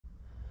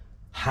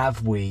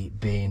have we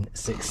been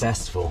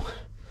successful?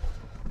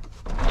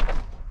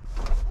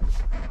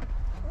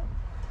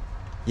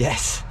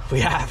 Yes, we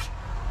have.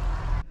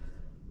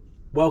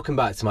 Welcome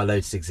back to my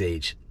Lotus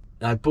Exige.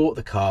 I bought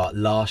the car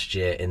last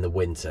year in the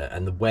winter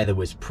and the weather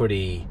was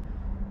pretty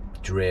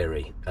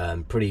dreary,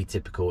 pretty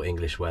typical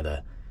English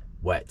weather.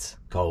 Wet,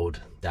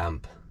 cold,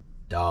 damp,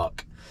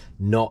 dark.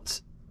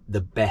 Not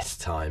the best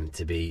time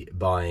to be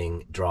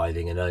buying,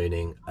 driving and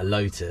owning a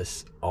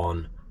Lotus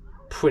on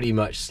pretty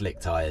much slick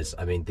tyres.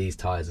 I mean, these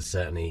tyres are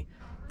certainly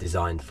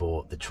designed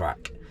for the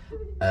track.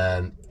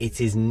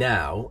 It is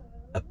now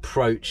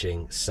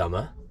approaching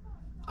summer.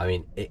 I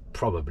mean, it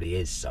probably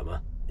is summer.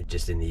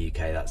 Just in the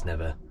UK, that's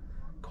never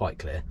quite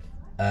clear.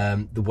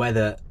 The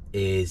weather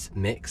is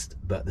mixed,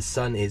 but the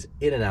sun is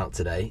in and out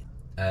today,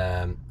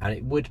 and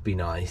it would be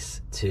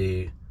nice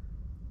to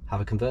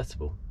have a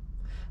convertible.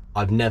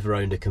 I've never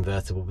owned a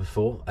convertible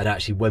before, and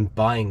actually when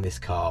buying this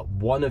car,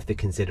 one of the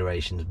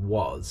considerations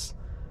was,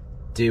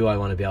 do I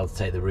want to be able to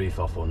take the roof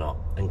off or not?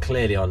 And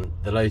clearly on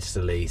the Lotus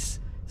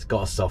Elise, it's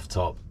got a soft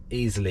top,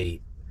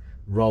 easily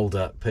rolled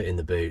up, put in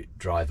the boot,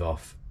 drive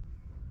off.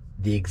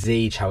 The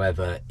Exige,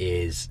 however,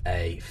 is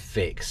a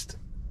fixed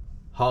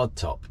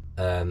hardtop.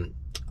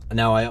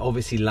 Now, I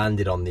obviously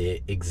landed on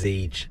the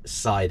Exige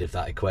side of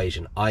that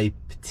equation. I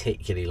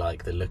particularly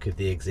like the look of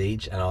the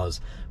Exige, and I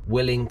was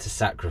willing to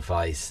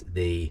sacrifice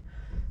the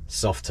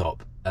soft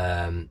top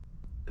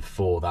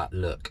for that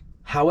look.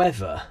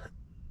 However,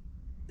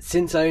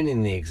 since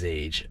owning the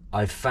Exige,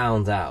 I've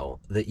found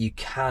out that you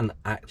can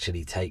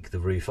actually take the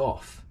roof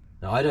off.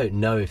 Now, I don't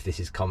know if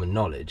this is common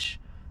knowledge.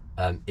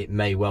 It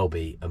may well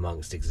be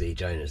amongst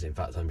Exige owners. In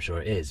fact, I'm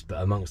sure it is.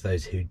 But amongst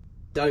those who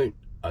don't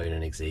own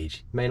an Exige,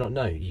 you may not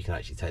know you can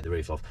actually take the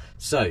roof off.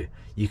 So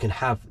you can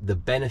have the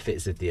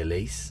benefits of the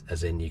Elise,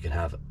 as in you can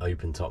have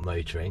open top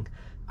motoring,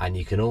 and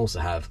you can also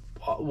have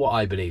what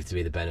I believe to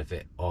be the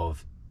benefit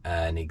of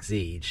an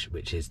Exige,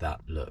 which is that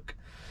look.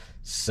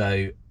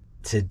 So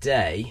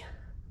today,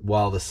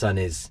 while the sun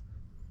is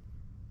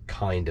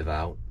kind of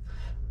out,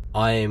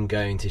 I am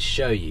going to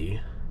show you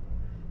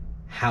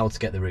how to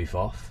get the roof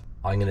off.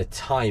 I'm going to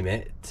time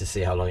it to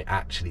see how long it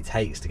actually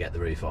takes to get the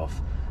roof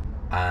off,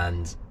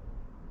 and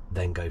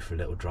then go for a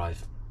little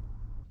drive.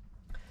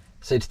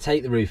 So to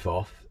take the roof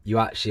off, you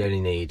actually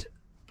only need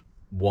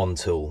one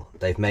tool.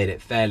 They've made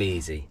it fairly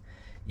easy.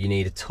 You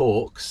need a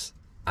Torx,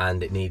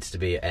 and it needs to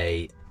be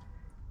a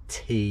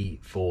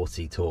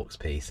T40 Torx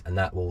piece, and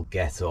that will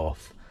get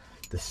off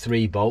the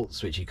 3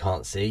 bolts, which you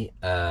can't see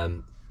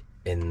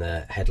in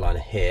the headliner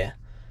here.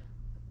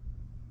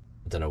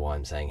 I don't know why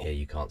I'm saying here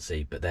you can't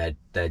see, but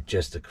they're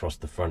just across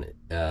the front,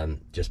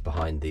 just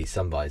behind the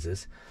sun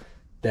visors.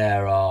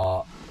 There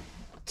are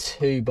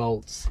 2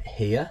 bolts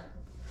here,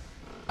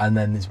 and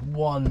then there's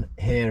one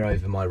here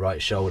over my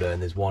right shoulder,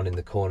 and there's one in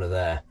the corner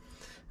there.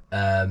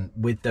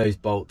 With those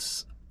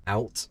bolts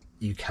out,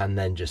 you can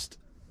then just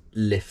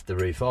lift the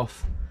roof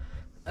off.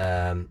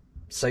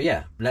 So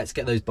yeah, let's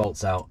get those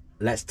bolts out,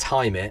 let's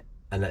time it,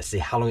 and let's see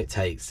how long it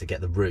takes to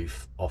get the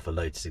roof off a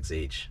Lotus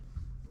Exige.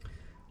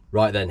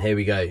 Right then, here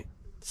we go.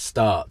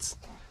 Start.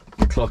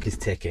 The clock is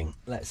ticking.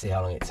 Let's see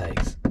how long it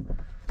takes.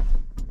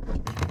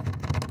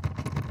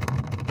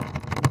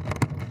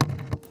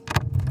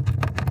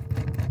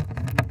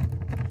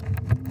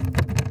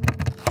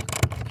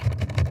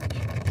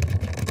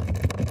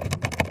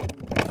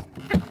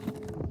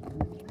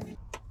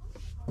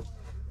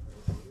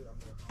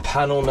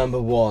 Panel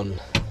number 1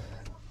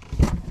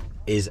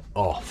 is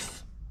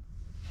off.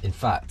 In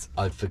fact,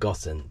 I'd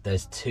forgotten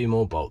there's 2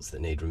 more bolts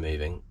that need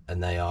removing,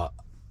 and they are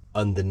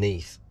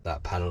underneath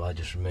that panel I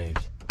just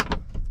removed.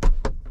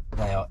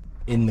 They are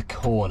in the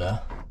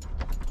corner,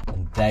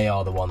 and they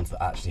are the ones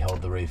that actually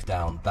hold the roof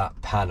down. That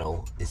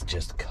panel is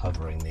just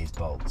covering these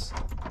bolts.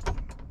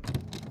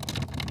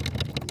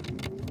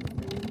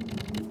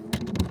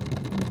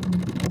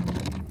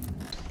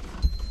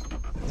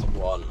 That's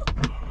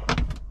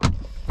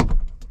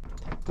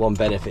one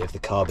benefit of the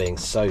car being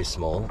so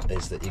small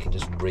is that you can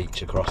just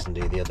reach across and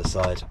do the other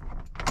side.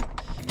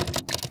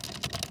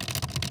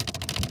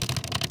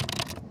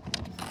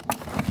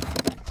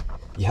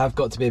 You have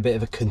got to be a bit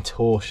of a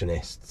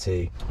contortionist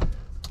to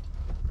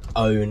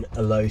own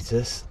a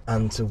Lotus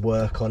and to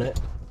work on it.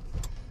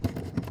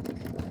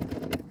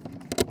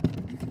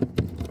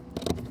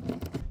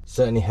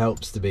 Certainly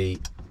helps to be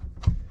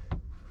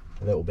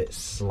a little bit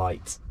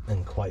slight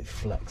and quite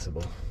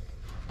flexible.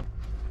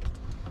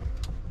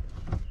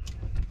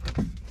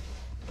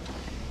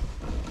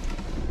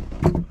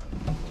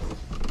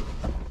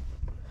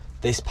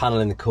 This panel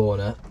in the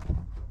corner,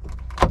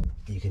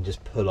 you can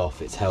just pull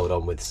off. It's held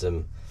on with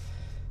some,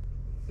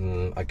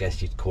 I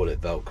guess you'd call it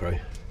Velcro.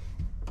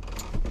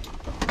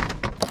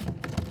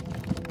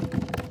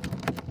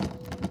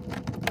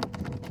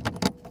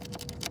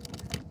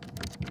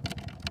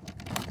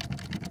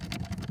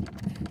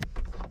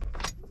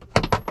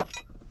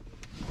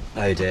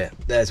 Oh dear,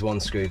 there's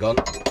one screw gone.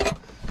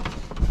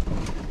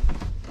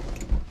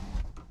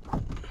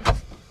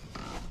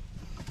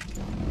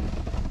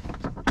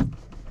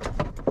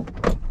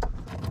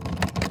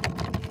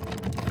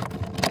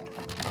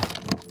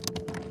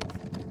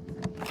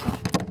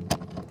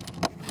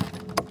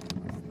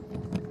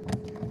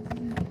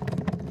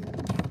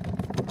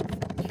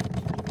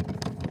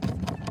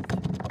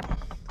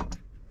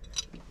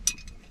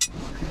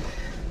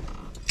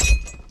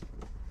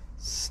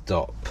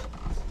 stop.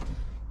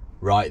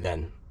 Right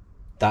then,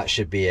 that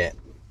should be it.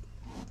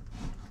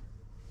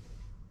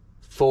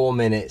 4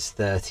 minutes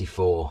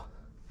 34.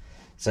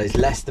 So it's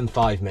less than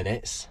 5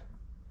 minutes.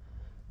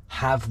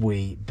 Have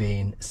we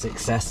been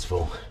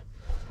successful?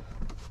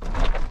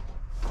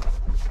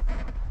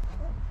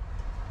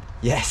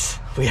 Yes,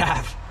 we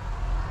have.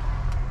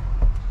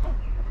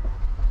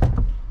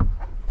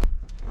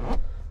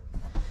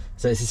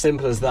 So it's as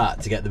simple as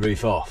that to get the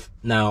roof off.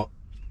 Now,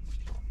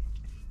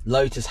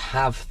 Lotus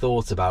have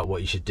thought about what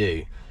you should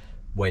do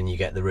when you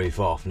get the roof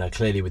off. Now,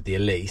 clearly with the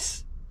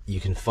Elise, you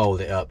can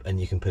fold it up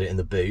and you can put it in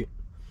the boot.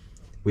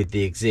 With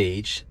the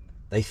Exige,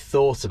 they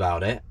thought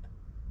about it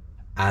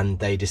and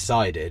they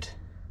decided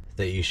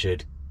that you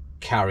should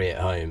carry it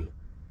home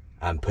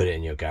and put it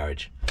in your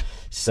garage.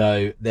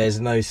 So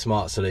there's no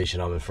smart solution,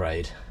 I'm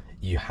afraid.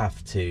 You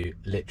have to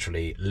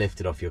literally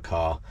lift it off your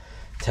car,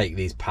 take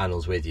these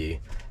panels with you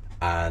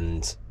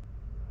and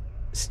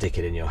stick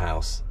it in your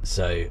house.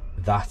 So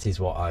that is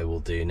what I will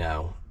do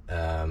now.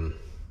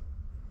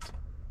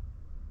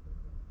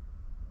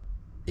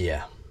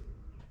 Yeah,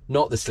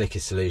 not the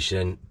slickest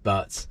solution,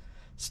 but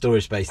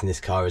storage space in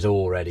this car is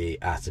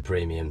already at a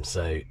premium,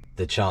 so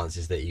the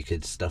chances that you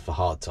could stuff a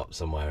hardtop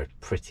somewhere are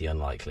pretty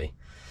unlikely.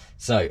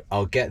 So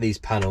I'll get these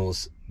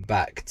panels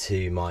back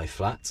to my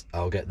flat,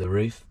 I'll get the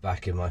roof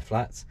back in my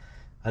flat,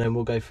 and then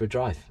we'll go for a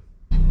drive.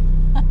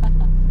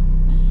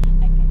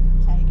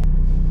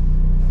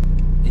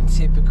 In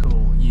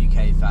typical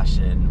UK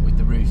fashion, with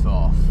the roof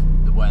off,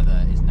 the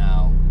weather is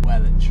now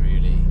well and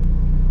truly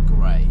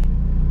grey.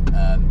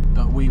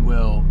 But we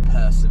will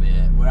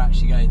persevere. We're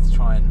actually going to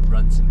try and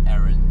run some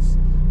errands.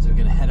 So we're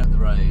going to head up the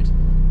road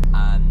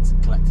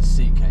and collect a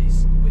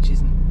suitcase, which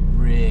isn't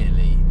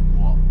really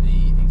what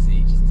the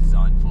Exige is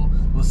designed for.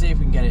 We'll see if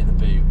we can get it in the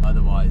boot,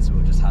 otherwise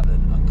we'll just have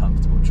an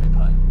uncomfortable trip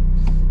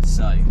home.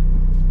 So,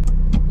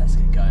 let's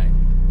get going.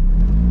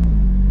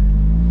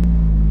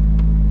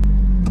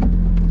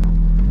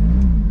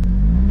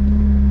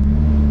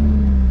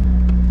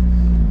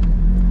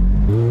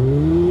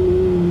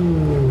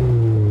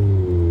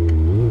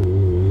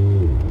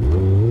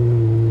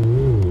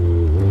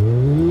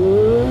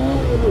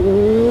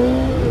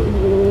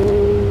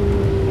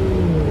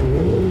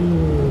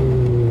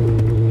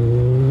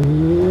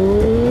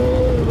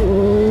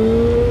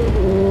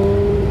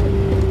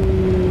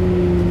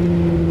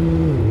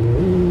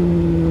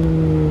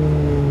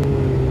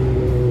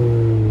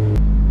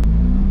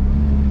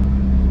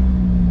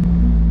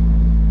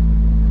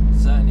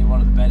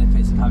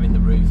 Having the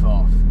roof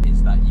off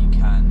is that you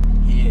can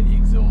hear the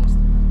exhaust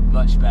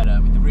much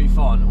better. With the roof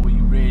on, all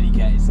you really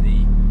get is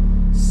the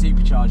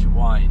supercharger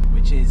whine,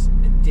 which is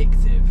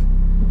addictive,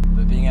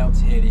 but being able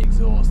to hear the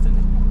exhaust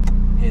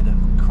and hear the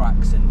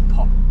cracks and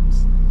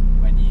pops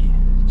when you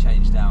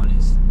change down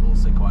is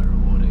also quite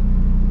rewarding.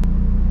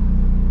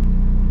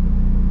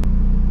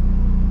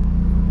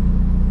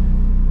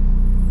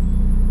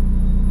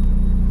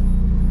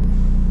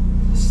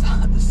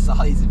 The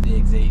size of the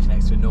Exige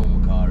next to a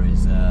normal car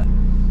is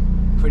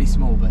pretty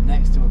small, but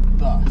next to a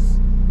bus,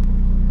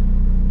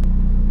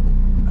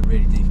 I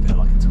really do feel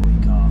like a toy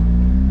car.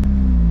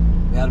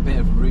 We had a bit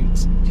of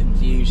route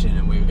confusion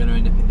and we were going to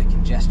end up in the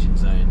congestion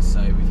zone,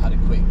 so we've had a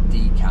quick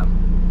decamp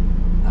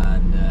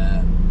and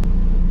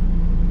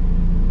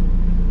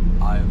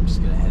I'm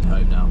just going to head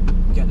home now,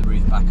 get the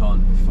roof back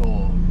on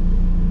before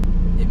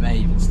it may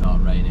even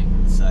start raining.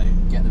 So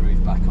get the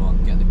roof back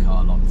on, get the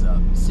car locked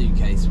up,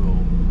 suitcase will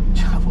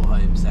travel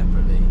home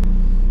separately.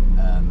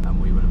 And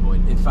we will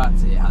avoid, in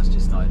fact it has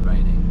just started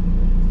raining.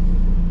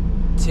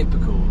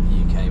 Typical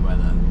UK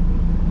weather.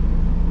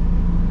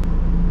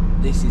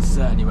 This is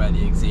certainly where the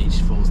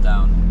Exige falls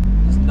down.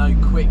 There's no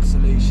quick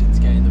solution to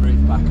getting the roof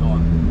back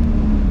on.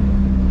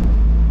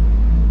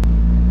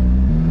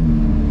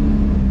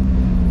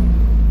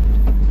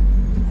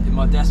 In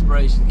my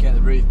desperation to get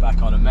the roof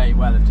back on, I may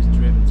well have just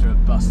driven through a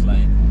bus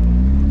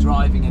lane.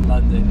 Driving in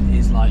London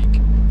is like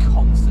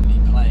constantly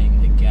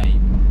playing a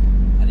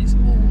game, and it's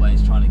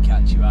always trying to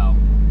catch you out.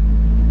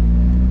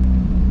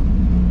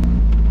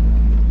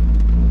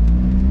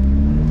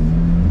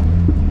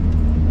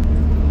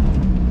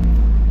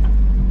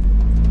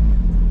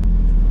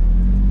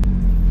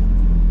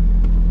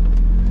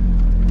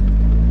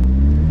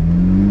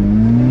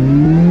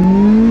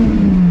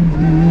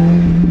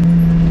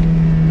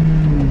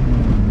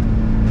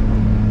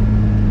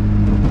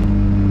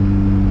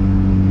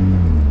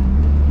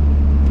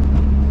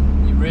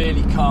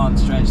 Can't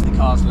stretch the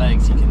car's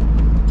legs. You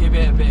can give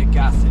it a bit of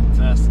gas in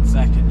first and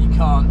second, you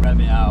can't rev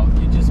it out,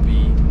 you'd just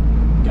be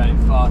going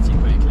far too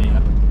quickly.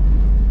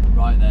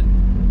 Right then,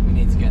 we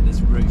need to get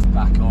this roof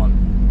back on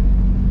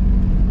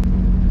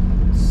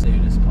as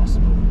soon as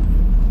possible.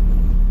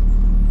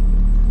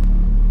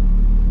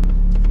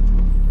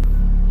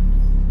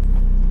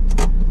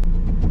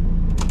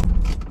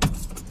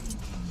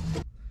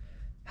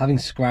 Having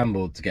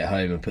scrambled to get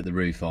home and put the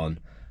roof on,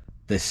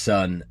 the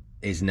sun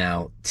is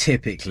now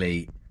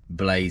typically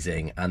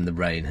blazing and the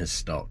rain has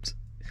stopped.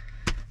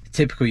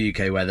 Typical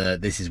UK weather,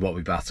 this is what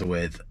we battle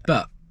with.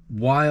 But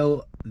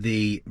while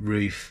the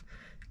roof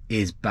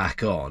is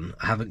back on.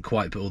 I haven't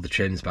quite put all the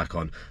trims back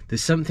on.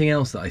 There's something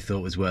else that I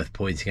thought was worth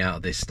pointing out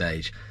at this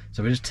stage.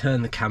 So if I just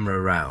turn the camera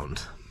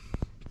around,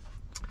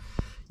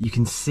 you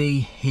can see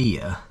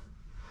here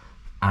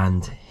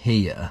and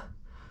here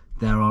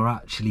there are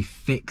actually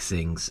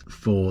fixings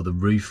for the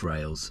roof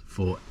rails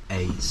for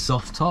a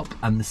soft top,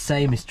 and the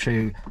same is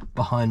true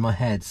behind my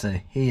head, so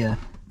here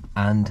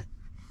and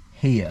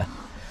here.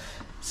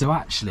 So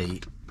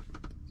actually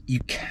you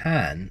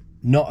can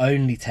not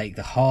only take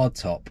the hard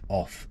top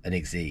off an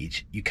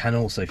Exige, you can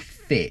also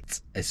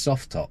fit a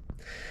soft top.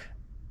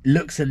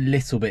 Looks a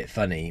little bit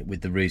funny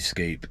with the roof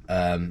scoop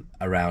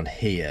around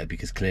here,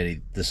 because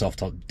clearly the soft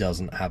top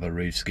doesn't have a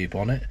roof scoop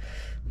on it,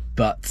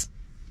 but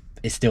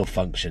it still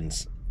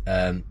functions.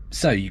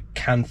 So you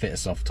can fit a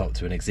soft top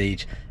to an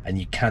Exige, and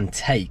you can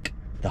take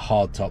the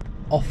hard top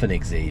off an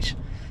Exige,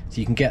 so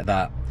you can get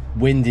that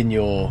wind in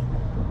your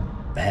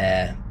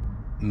hair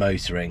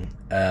motoring,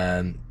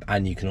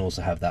 and you can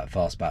also have that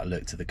fastback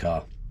look to the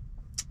car.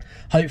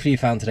 Hopefully you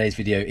found today's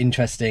video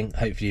interesting.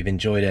 Hopefully you've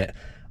enjoyed it.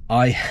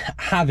 I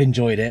have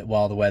enjoyed it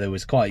while the weather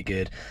was quite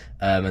good,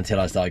 until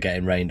I started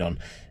getting rained on.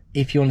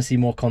 If you want to see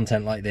more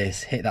content like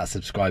this, hit that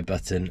subscribe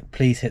button.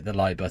 Please hit the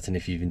like button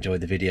if you've enjoyed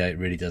the video. It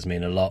really does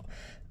mean a lot.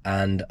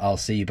 And I'll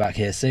see you back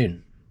here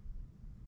soon.